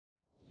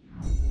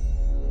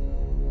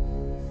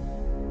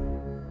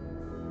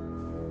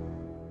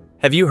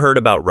Have you heard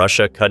about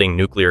Russia cutting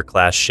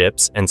nuclear-class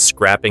ships and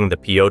scrapping the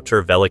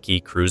Pyotr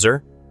Veliky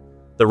cruiser?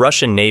 The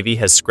Russian Navy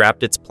has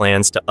scrapped its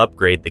plans to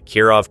upgrade the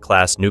Kirov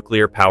Class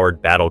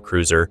nuclear-powered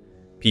battlecruiser,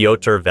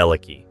 Pyotr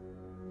Veliky.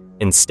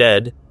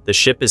 Instead, the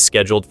ship is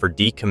scheduled for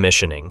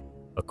decommissioning,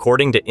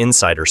 according to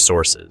insider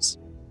sources.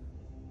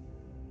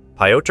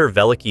 Pyotr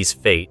Velikyy's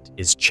fate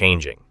is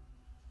changing.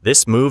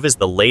 This move is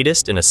the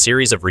latest in a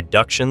series of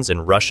reductions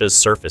in Russia's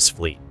surface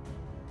fleet.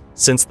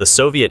 Since the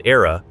Soviet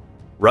era,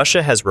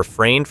 Russia has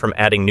refrained from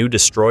adding new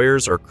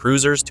destroyers or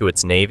cruisers to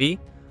its navy,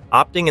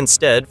 opting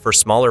instead for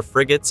smaller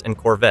frigates and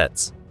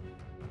corvettes.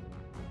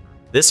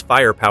 This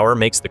firepower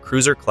makes the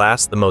cruiser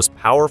class the most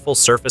powerful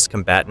surface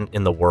combatant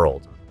in the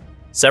world.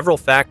 Several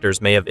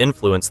factors may have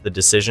influenced the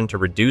decision to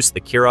reduce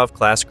the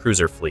Kirov-class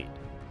cruiser fleet.